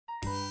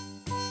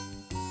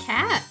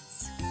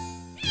cats.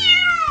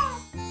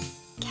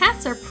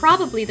 Cats are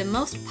probably the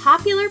most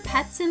popular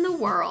pets in the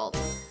world.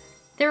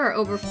 There are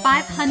over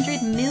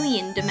 500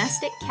 million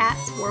domestic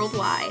cats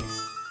worldwide.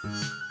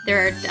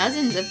 There are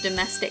dozens of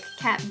domestic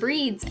cat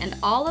breeds, and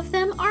all of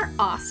them are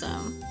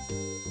awesome.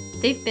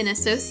 They've been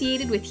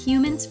associated with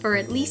humans for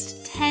at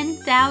least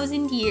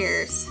 10,000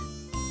 years.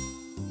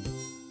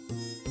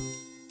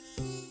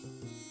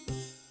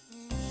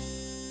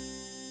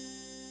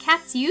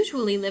 Cats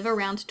usually live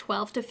around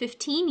 12 to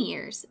 15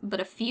 years,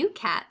 but a few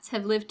cats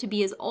have lived to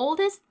be as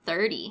old as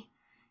 30.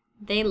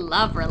 They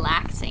love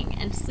relaxing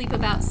and sleep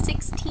about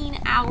 16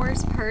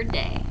 hours per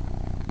day.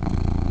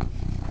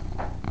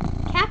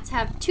 Cats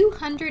have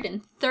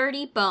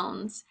 230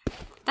 bones.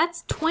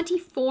 That's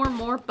 24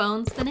 more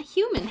bones than a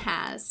human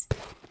has.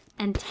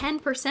 And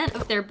 10%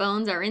 of their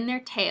bones are in their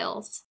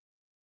tails.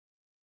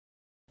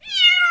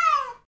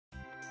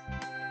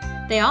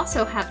 They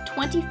also have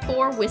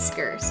 24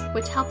 whiskers,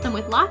 which help them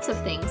with lots of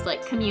things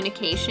like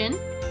communication,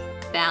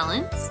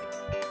 balance,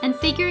 and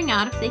figuring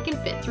out if they can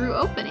fit through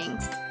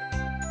openings.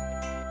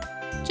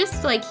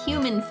 Just like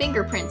human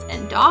fingerprints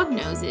and dog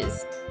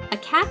noses, a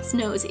cat's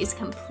nose is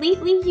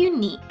completely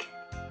unique.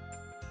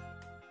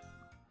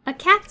 A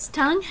cat's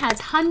tongue has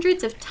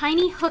hundreds of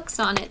tiny hooks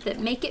on it that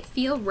make it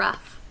feel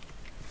rough.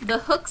 The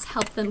hooks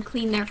help them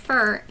clean their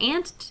fur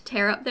and to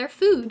tear up their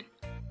food.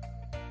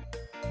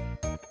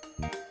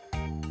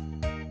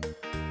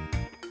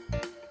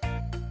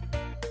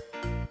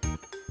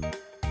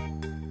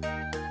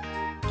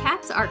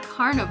 Cats are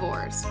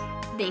carnivores.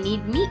 They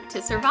need meat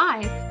to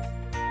survive.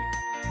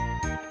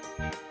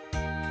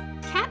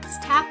 Cats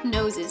tap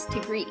noses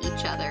to greet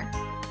each other.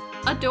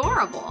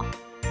 Adorable!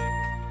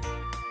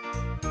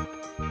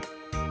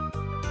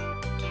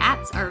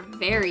 Cats are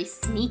very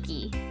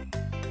sneaky.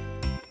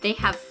 They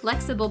have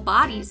flexible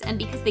bodies, and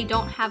because they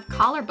don't have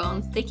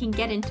collarbones, they can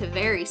get into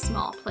very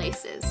small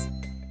places.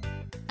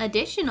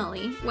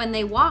 Additionally, when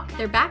they walk,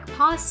 their back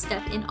paws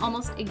step in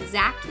almost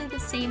exactly the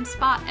same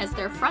spot as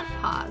their front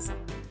paws,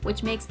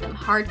 which makes them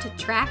hard to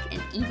track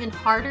and even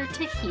harder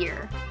to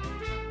hear.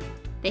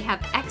 They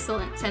have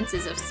excellent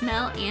senses of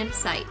smell and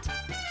sight.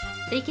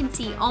 They can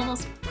see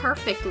almost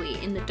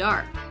perfectly in the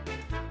dark.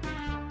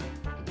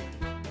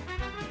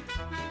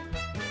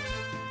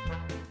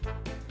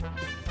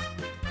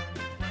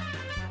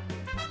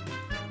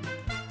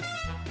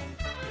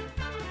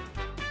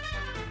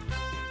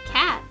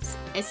 Cats,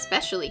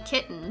 especially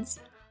kittens,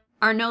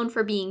 are known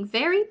for being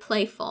very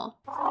playful.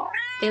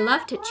 They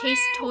love to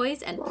chase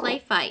toys and play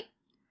fight.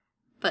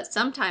 But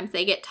sometimes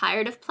they get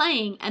tired of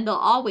playing, and they'll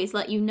always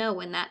let you know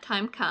when that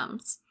time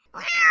comes.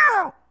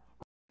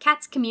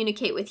 Cats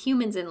communicate with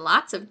humans in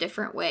lots of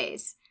different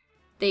ways.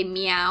 They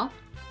meow,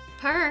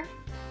 purr,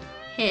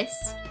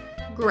 hiss,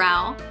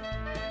 growl,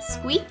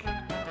 squeak,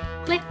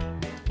 click,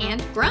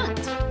 and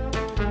grunt.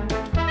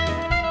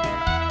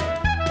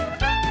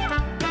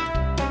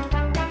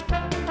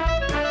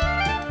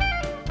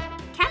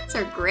 Cats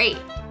are great.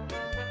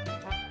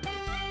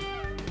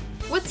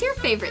 What's your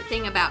favorite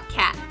thing about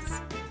cats?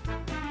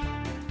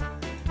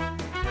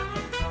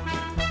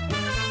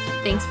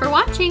 Thanks for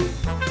watching!